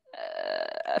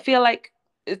 I feel like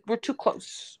we're too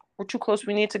close. We're too close.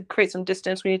 We need to create some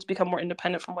distance. We need to become more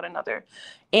independent from one another.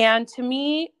 And to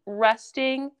me,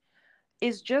 resting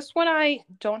is just when I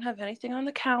don't have anything on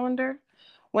the calendar,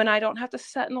 when I don't have to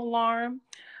set an alarm.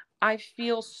 I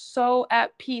feel so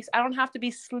at peace. I don't have to be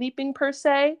sleeping per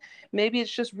se. Maybe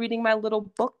it's just reading my little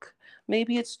book.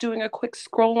 Maybe it's doing a quick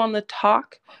scroll on the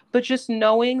talk, but just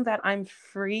knowing that I'm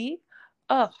free.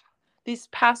 Ugh, these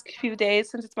past few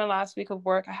days, since it's my last week of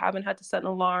work, I haven't had to set an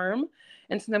alarm.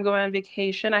 And since I'm going on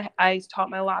vacation, I taught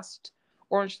my last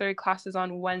Orange Theory classes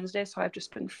on Wednesday, so I've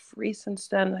just been free since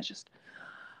then.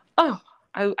 And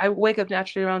I wake up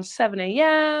naturally around 7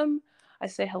 a.m. I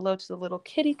say hello to the little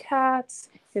kitty cats.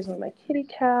 Here's one of my kitty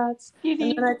cats. And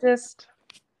then I just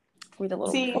read a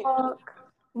little book.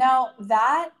 Now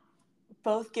that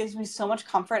both gives me so much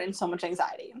comfort and so much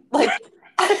anxiety. Like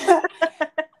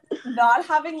not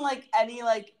having like any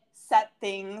like set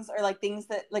things or like things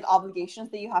that like obligations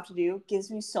that you have to do gives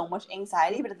me so much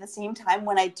anxiety. But at the same time,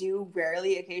 when I do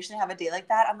rarely occasionally have a day like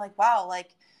that, I'm like, wow, like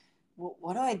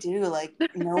what do I do? Like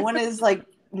no one is like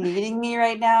needing me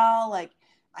right now. Like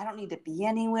I don't need to be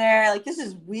anywhere. Like this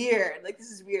is weird.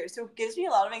 So it gives me a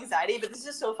lot of anxiety, but this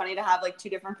is so funny to have like two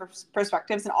different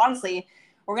perspectives. And honestly,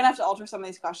 we're going to have to alter some of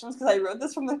these questions because I wrote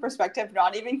this from the perspective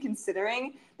not even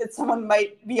considering that someone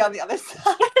might be on the other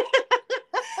side.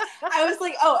 I was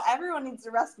like, oh, everyone needs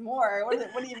to rest more.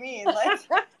 What do you mean? Like,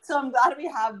 so I'm glad we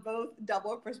have both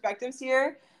double perspectives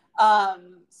here.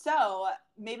 So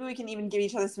maybe we can even give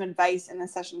each other some advice in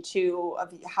this session too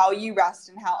of how you rest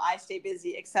and how I stay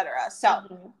busy, etc.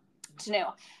 So to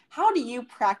know, how do you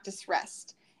practice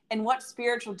rest and what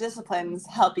spiritual disciplines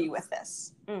help you with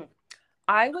this?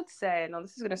 I would say, now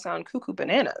this is going to sound cuckoo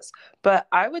bananas, but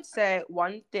I would say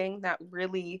one thing that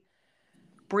really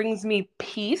brings me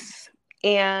peace,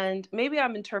 and maybe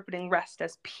I'm interpreting rest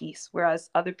as peace,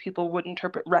 whereas other people would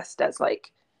interpret rest as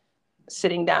like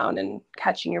sitting down and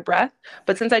catching your breath.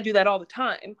 But since I do that all the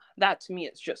time, that to me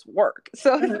is just work.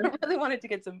 So if I really wanted to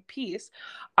get some peace,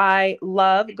 I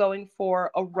love going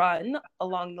for a run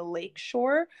along the lake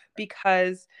shore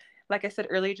because, like I said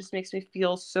earlier, it just makes me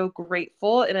feel so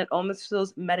grateful and it almost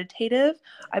feels meditative.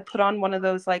 I put on one of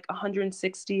those like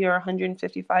 160 or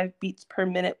 155 beats per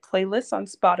minute playlists on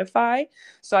Spotify.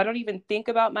 So I don't even think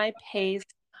about my pace.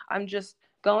 I'm just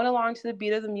going along to the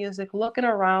beat of the music, looking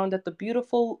around at the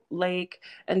beautiful lake,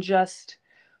 and just,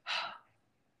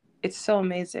 it's so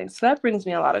amazing. So that brings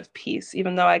me a lot of peace,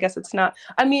 even though I guess it's not,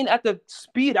 I mean, at the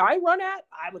speed I run at,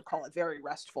 I would call it very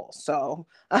restful. So,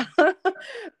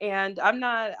 and I'm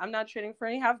not training for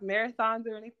any half marathons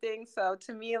or anything. So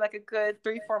to me, like a good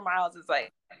 3-4 miles is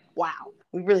like, wow,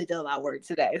 we really did a lot of work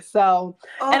today. So,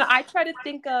 and I try to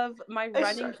think of my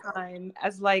running time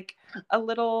as like a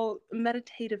little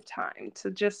meditative time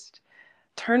to just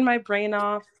turn my brain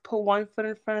off, put one foot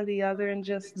in front of the other, and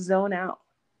just zone out.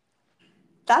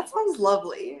 That sounds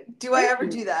lovely. Do I ever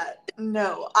do that?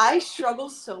 No. I struggle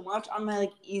so much on my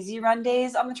like easy run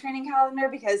days on the training calendar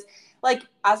because like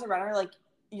as a runner, like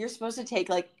you're supposed to take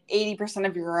like 80%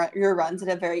 of your runs at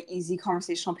a very easy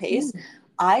conversational pace.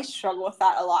 I struggle with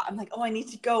that a lot. I'm like, oh, I need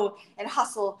to go and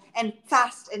hustle and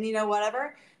fast and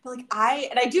whatever. But like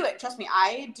I do it. Trust me,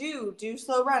 I do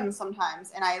slow runs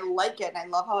sometimes, and I like it and I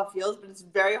love how it feels. But it's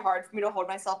very hard for me to hold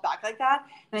myself back like that.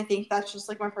 And I think that's just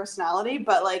like my personality.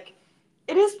 But like,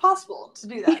 it is possible to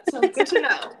do that. So good to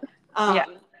know. Yeah.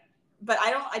 But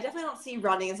I definitely don't see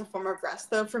running as a form of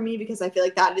rest though for me because I feel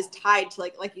like that is tied to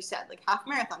like you said, like half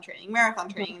marathon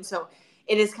training. And so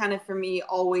it is kind of for me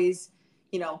always,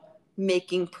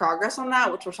 making progress on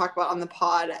that, which we'll talk about on the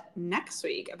pod next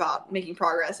week about making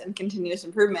progress and continuous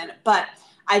improvement. But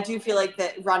I do feel like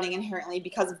that running inherently,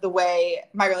 because of the way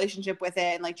my relationship with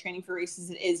it and like training for races,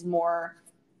 it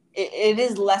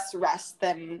is less rest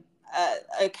than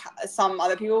some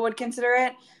other people would consider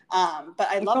it. But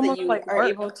I love that you are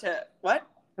able to, what?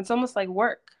 It's almost like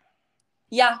work.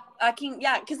 Yeah,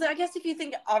 because I guess if you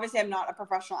think, obviously I'm not a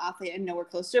professional athlete and nowhere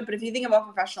close to it, but if you think about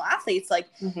professional athletes, like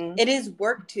it is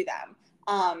work to them.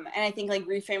 And I think like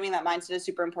reframing that mindset is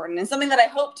super important and something that I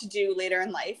hope to do later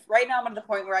in life. Right now I'm at the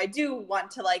point where I do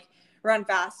want to like run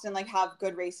fast and like have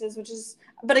good races,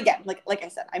 but again, like I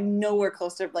said, I'm nowhere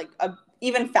close to like a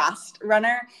even fast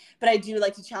runner, but I do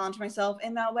like to challenge myself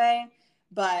in that way.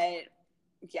 But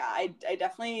yeah, I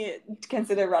definitely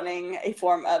consider running a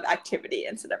form of activity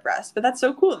instead of rest. But that's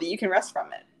so cool that you can rest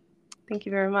from it. Thank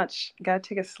you very much. Gotta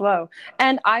take it slow.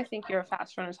 And I think you're a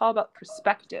fast runner. It's all about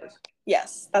perspective.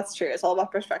 Yes, that's true. It's all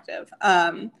about perspective.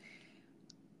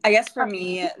 I guess for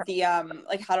me, the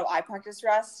like how do I practice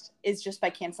rest is just by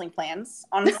canceling plans,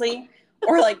 honestly,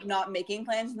 or like not making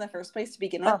plans in the first place to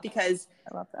begin with, because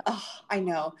I love that. Oh, I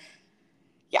know.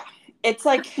 Yeah, it's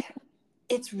like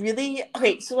it's really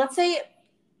okay. So let's say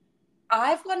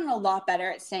I've gotten a lot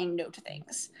better at saying no to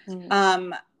things.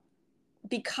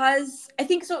 Because I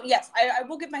think so. Yes, I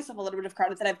will give myself a little bit of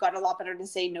credit that I've gotten a lot better to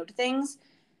say no to things.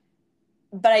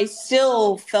 But I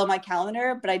still fill my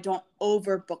calendar, but I don't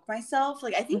overbook myself.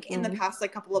 Like I think in the past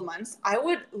like couple of months, I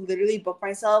would literally book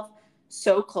myself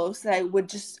so close that I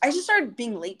just started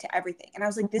being late to everything. And I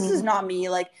was like, this is not me.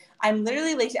 Like I'm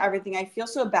literally late to everything. I feel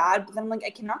so bad, but then I'm like,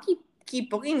 I cannot keep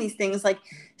booking these things, like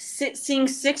seeing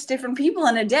 6 different people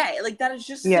in a day. Like that is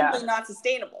just simply not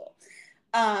sustainable.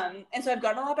 And so I've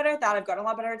gotten a lot better at that. I've gotten a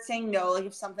lot better at saying no. Like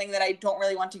if something that I don't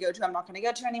really want to go to, I'm not going to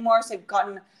go to anymore. So I've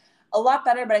gotten a lot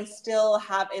better, but I still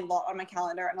have a lot on my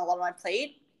calendar and a lot on my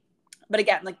plate. But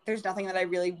again, like there's nothing that I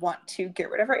really want to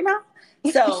get rid of right now.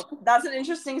 So that's an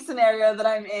interesting scenario that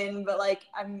I'm in, but like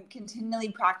I'm continually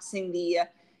practicing the,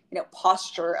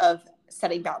 posture of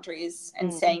setting boundaries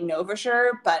and saying no for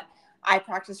sure. But I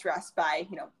practice rest by,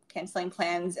 canceling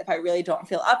plans if I really don't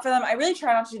feel up for them. I really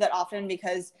try not to do that often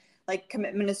because like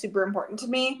commitment is super important to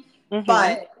me.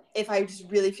 But if I just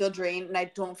really feel drained and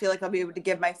I don't feel like I'll be able to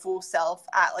give my full self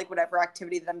at like whatever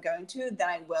activity that I'm going to, then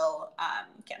I will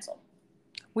cancel.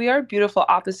 We are beautiful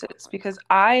opposites because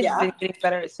I've been getting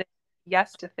better at saying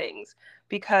yes to things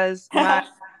because I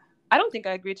don't think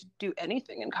I agreed to do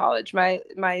anything in college. My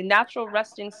natural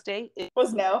resting state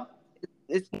was no.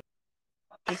 It's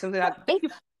something that thank you.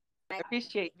 I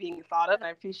appreciate being thought of and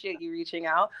I appreciate you reaching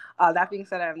out. That being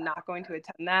said, I'm not going to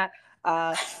attend that. So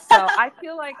I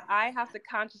feel like I have to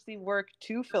consciously work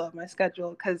to fill up my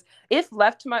schedule because if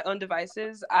left to my own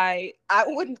devices, I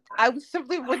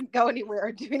simply wouldn't go anywhere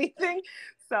or do anything.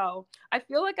 So I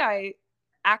feel like I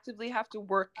actively have to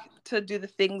work to do the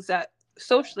things that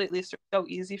socially at least are so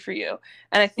easy for you.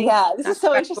 And I think this is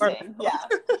so interesting.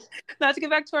 Not to get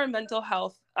back to our mental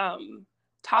health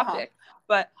topic,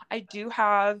 but I do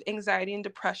have anxiety and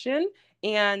depression.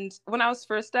 And when I was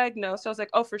first diagnosed, I was like,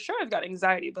 oh, for sure I've got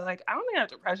anxiety, but like, I don't think I have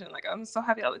depression. Like, I'm so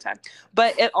happy all the time.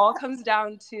 But it all comes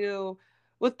down to,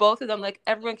 with both of them, like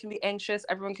everyone can be anxious,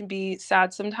 everyone can be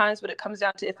sad sometimes, but it comes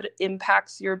down to if it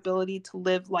impacts your ability to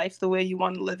live life the way you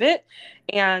want to live it.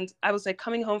 And I was like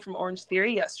coming home from Orange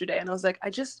Theory yesterday, and I was like,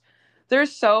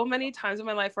 there's so many times in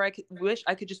my life where I wish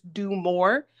I could just do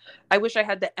more. I wish I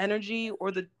had the energy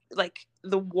or the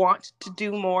want to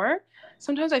do more.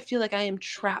 Sometimes I feel like I am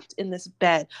trapped in this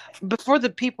bed. Before the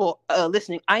people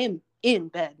listening, I am in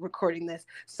bed recording this.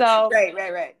 So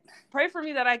right. Pray for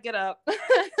me that I get up.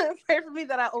 Pray for me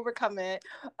that I overcome it.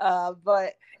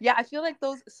 But yeah, I feel like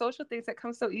those social things that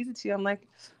come so easy to you. I'm like,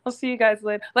 I'll see you guys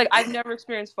later. Like I've never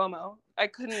experienced FOMO. I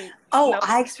couldn't. Oh, no.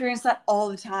 I experience that all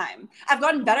the time. I've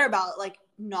gotten better about like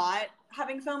not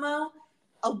having FOMO,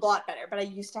 a lot better, but I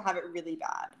used to have it really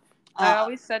bad. I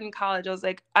always said in college, I was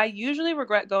like, I usually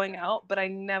regret going out, but I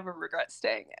never regret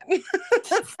staying in.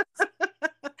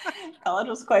 College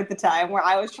was quite the time where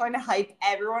I was trying to hype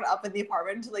everyone up in the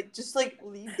apartment to like just like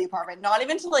leave the apartment, not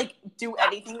even to like do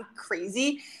anything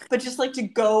crazy, but just like to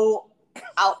go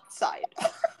outside.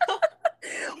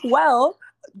 Well,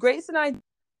 Grace and I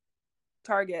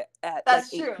Target at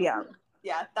That's like 8 true. p.m.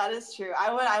 Yeah, that is true.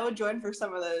 I would join for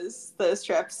some of those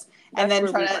trips and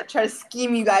then try to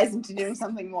scheme you guys into doing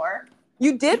something more.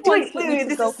 You did once get me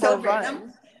to go for a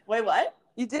run. Wait, what?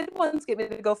 You did once get me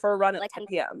to go for a run at like 10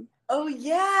 p.m. Oh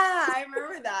yeah, I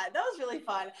remember that. That was really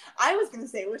fun. I was gonna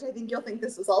say, which I think you'll think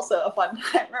this was also a fun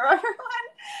time. Remember when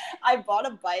I bought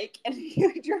a bike and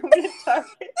you drove me to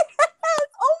Target?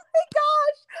 Oh my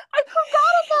gosh, I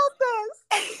forgot about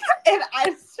this. And I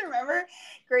just remember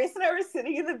Grace and I were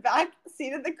sitting in the back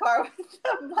seat of the car with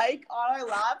the bike on our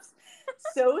laps,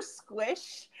 so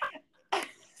squished,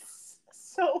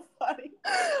 so funny.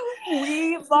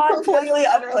 We bought Completely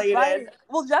unrelated.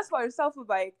 Well, Jess bought herself a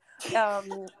bike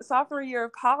sophomore year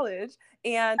of college,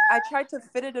 and I tried to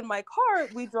fit it in my car.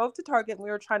 We drove to Target and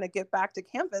we were trying to get back to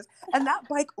campus, and that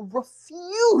bike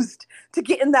refused to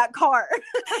get in that car.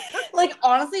 Like,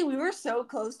 honestly, we were so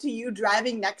close to you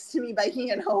driving next to me biking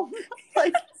it home.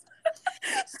 Like,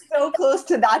 so close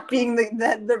to that being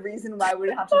the reason why we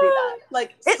would have to do that.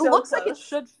 Like, it so looks close. like it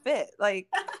should fit. Like,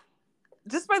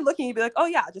 just by looking, you'd be like, oh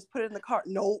yeah, just put it in the car.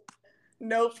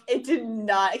 Nope, it did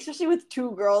not, especially with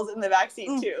two girls in the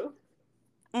backseat too.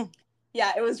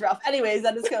 Yeah, it was rough. Anyways,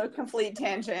 that is a complete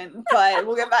tangent, but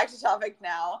we'll get back to topic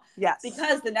now. Yes,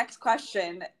 because the next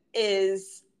question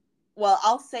is, well,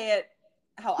 I'll say it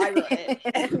how I wrote it,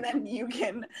 and then you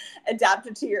can adapt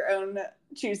it to your own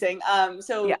choosing.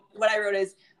 So what I wrote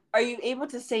is, are you able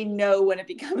to say no when it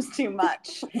becomes too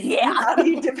much? Yeah. And how do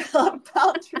you develop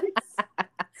boundaries?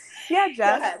 Yeah, Jess.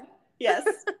 Go ahead. Yes.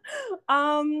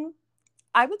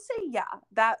 I would say yeah.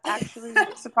 That actually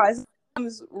surprises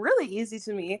comes really easy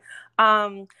to me.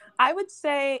 I would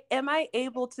say, am I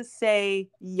able to say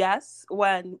yes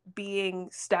when being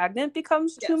stagnant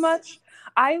becomes too much?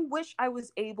 I wish I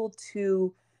was able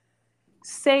to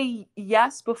say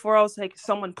yes before I was like,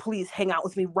 someone please hang out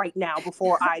with me right now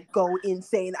before I go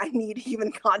insane. I need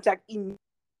human contact.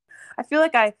 I feel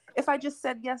like if I just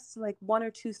said yes to like one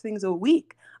or two things a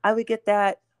week, I would get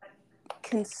that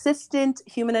consistent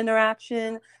human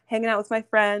interaction, hanging out with my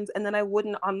friends, and then I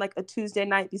wouldn't on like a Tuesday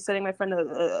night be sending my friend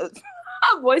a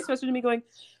voice message to me going,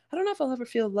 I don't know if I'll ever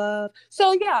feel love.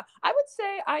 So yeah, I would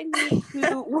say I need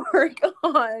to work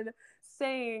on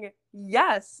saying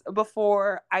yes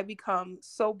before I become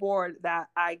so bored that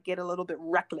I get a little bit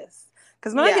reckless.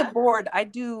 Because when I get bored, I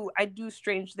do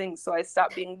strange things, so I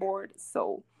stop being bored.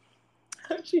 So,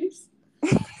 oh jeez.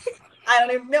 I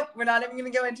don't even know. We're not even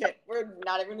going to go into it.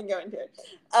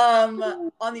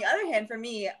 On the other hand, for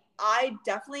me, I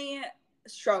definitely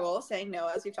struggle saying no,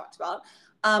 as we've talked about.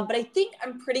 But I think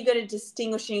I'm pretty good at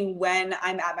distinguishing when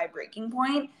I'm at my breaking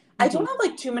point. I don't have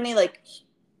like too many like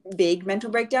big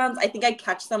mental breakdowns. I think I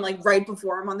catch them like right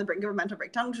before I'm on the brink of a mental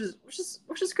breakdown, which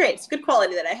is great. It's a good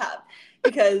quality that I have,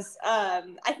 because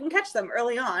I can catch them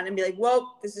early on and be like, whoa,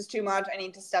 this is too much. I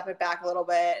need to step it back a little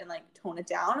bit and like tone it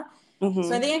down.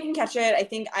 So I think I can catch it. I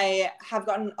think I have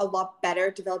gotten a lot better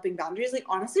at developing boundaries. Like,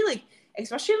 honestly, like,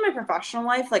 especially in my professional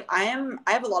life, like I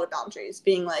have a lot of boundaries,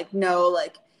 being like, no,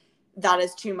 like that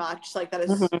is too much. Like that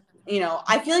is, you know,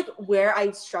 I feel like where I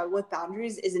struggle with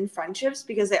boundaries is in friendships,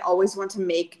 because I always want to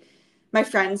make my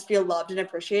friends feel loved and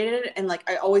appreciated. And like,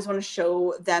 I always want to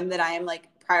show them that I am like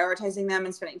prioritizing them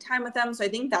and spending time with them. So I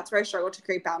think that's where I struggle to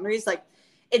create boundaries. Like,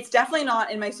 it's definitely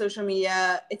not in my social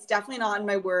media. It's definitely not in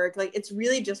my work. Like, it's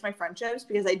really just my friendships,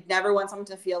 because I never want someone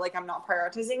to feel like I'm not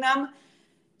prioritizing them.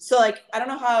 So like, I don't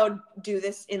know how to do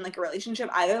this in like a relationship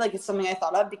either. Like, it's something I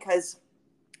thought of, because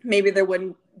maybe there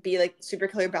wouldn't be like super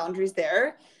clear boundaries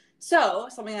there. So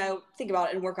something I think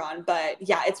about and work on. But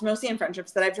yeah, it's mostly in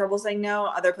friendships that I have trouble saying no.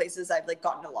 Other places I've like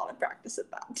gotten a lot of practice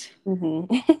at that.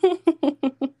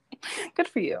 Good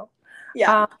for you.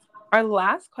 Yeah. Our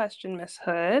last question, Miss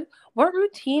Hood, what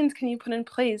routines can you put in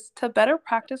place to better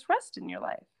practice rest in your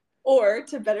life? Or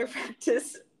to better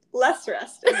practice less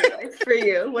rest in your life for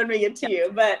you when we get to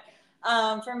you. But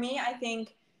for me, I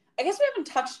guess we haven't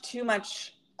touched too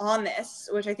much on this,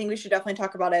 which I think we should definitely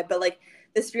talk about it, but like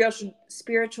the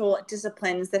spiritual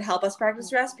disciplines that help us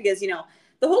practice rest, because, you know,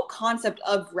 the whole concept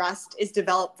of rest is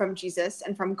developed from Jesus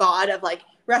and from God, of like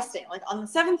resting, like on the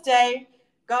seventh day,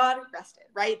 God rested,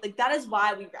 right? Like, that is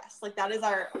why we rest. Like, that is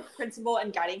our principle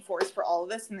and guiding force for all of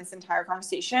this in this entire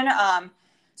conversation.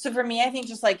 So for me, I think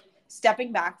just like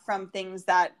stepping back from things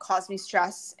that cause me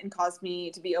stress and cause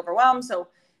me to be overwhelmed. So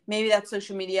maybe that's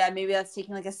social media. Maybe that's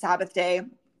taking like a Sabbath day,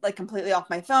 like completely off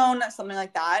my phone, something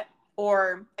like that.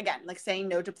 Or again, like saying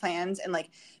no to plans and like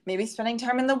maybe spending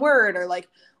time in the Word, or like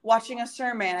watching a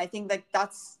sermon. I think like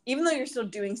that's, even though you're still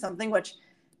doing something, which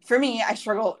for me, I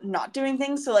struggle not doing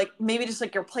things. So like maybe just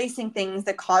like replacing things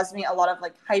that cause me a lot of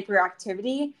like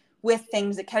hyperactivity with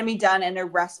things that can be done in a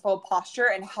restful posture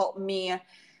and help me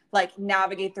like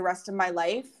navigate the rest of my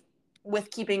life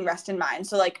with keeping rest in mind.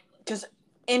 So like just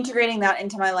integrating that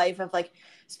into my life of like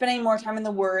spending more time in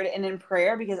the Word and in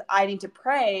prayer, because I need to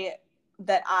pray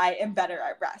that I am better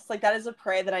at rest. Like, that is a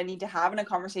prayer that I need to have, and a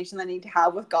conversation that I need to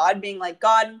have with God, being like,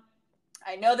 God,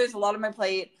 I know there's a lot on my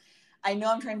plate. I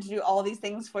know I'm trying to do all these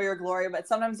things for your glory, but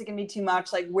sometimes it can be too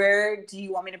much. Like, where do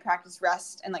you want me to practice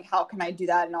rest? And like, how can I do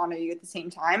that and honor you at the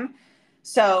same time?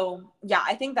 So yeah,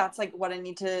 I think that's like what I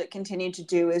need to continue to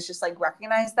do, is just like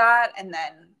recognize that, and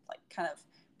then like kind of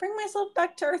bring myself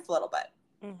back to earth a little bit.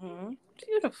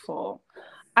 Beautiful.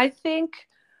 I think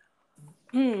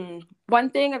one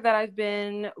thing that I've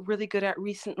been really good at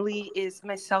recently is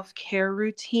my self-care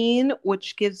routine,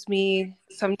 which gives me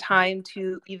some time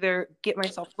to either get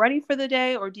myself ready for the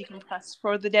day or decompress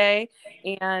for the day.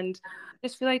 And I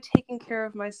just feel like taking care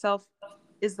of myself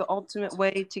is the ultimate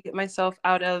way to get myself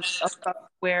out of a stuff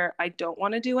where I don't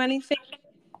want to do anything.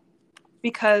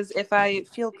 Because if I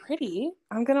feel pretty,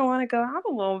 I'm gonna want to go out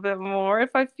a little bit more.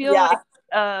 If I feel Yeah.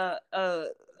 like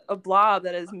a blob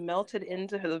that is melted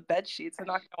into the bed sheets, I'm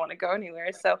not gonna want to go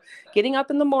anywhere. So getting up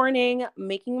in the morning,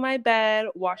 making my bed,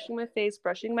 washing my face,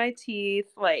 brushing my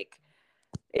teeth, like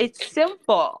it's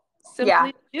simple. Yeah.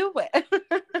 Simply do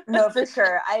it. No, for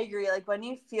sure. I agree. Like when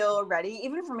you feel ready,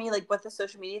 even for me, like with the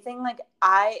social media thing, like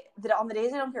on the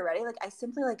days I don't feel ready, like I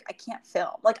simply like I can't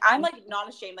film. Like I'm like not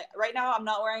ashamed. Like right now I'm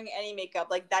not wearing any makeup.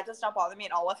 Like that does not bother me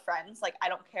at all with friends. Like I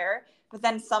don't care. But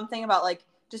then something about like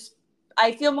just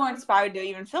I feel more inspired to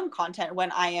even film content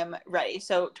when I am ready.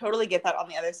 So totally get that on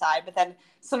the other side. But then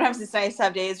sometimes it's nice to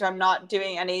have days where I'm not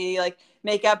doing any like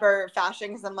makeup or fashion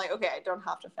because I'm like, okay, I don't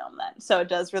have to film then. So it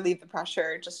does relieve the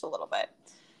pressure just a little bit.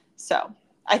 So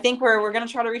I think we're gonna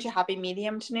try to reach a happy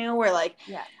medium to new where like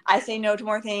I say no to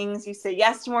more things, you say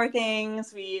yes to more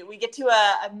things. We get to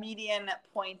a median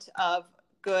point of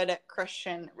good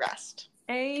Christian rest.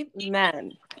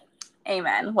 Amen.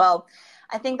 Amen. Well,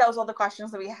 I think that was all the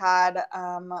questions that we had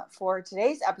for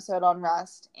today's episode on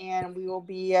rest, and we will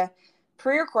be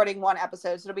pre-recording one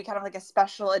episode, so it'll be kind of like a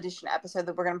special edition episode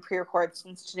that we're going to pre-record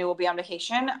since Tanu will be on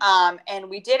vacation. And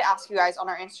we did ask you guys on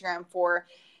our Instagram for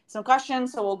some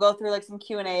questions, so we'll go through like some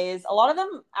Q&As. A lot of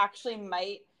them actually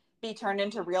might be turned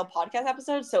into real podcast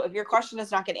episodes, so if your question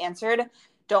does not get answered,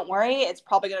 don't worry. It's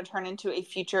probably going to turn into a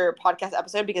future podcast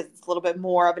episode because it's a little bit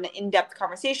more of an in-depth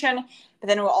conversation, but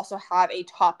then we'll also have a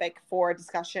topic for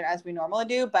discussion as we normally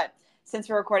do. But since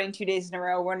we're recording 2 days in a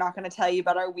row, we're not going to tell you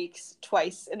about our weeks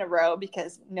twice in a row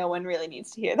because no one really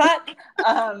needs to hear that.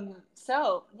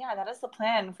 So yeah, that is the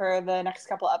plan for the next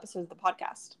couple episodes of the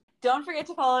podcast. Don't forget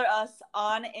to follow us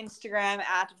on Instagram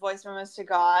at Voice Memos to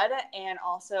God, and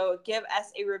also give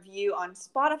us a review on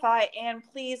Spotify and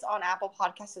please on Apple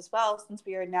Podcasts as well, since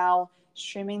we are now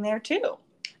streaming there too.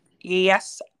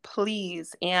 Yes,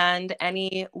 please. And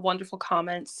any wonderful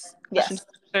comments, questions,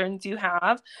 concerns you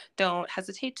have, don't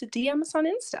hesitate to DM us on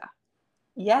Insta.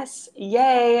 Yes.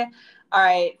 Yay. All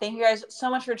right. Thank you guys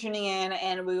so much for tuning in,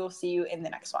 and we will see you in the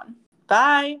next one.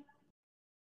 Bye.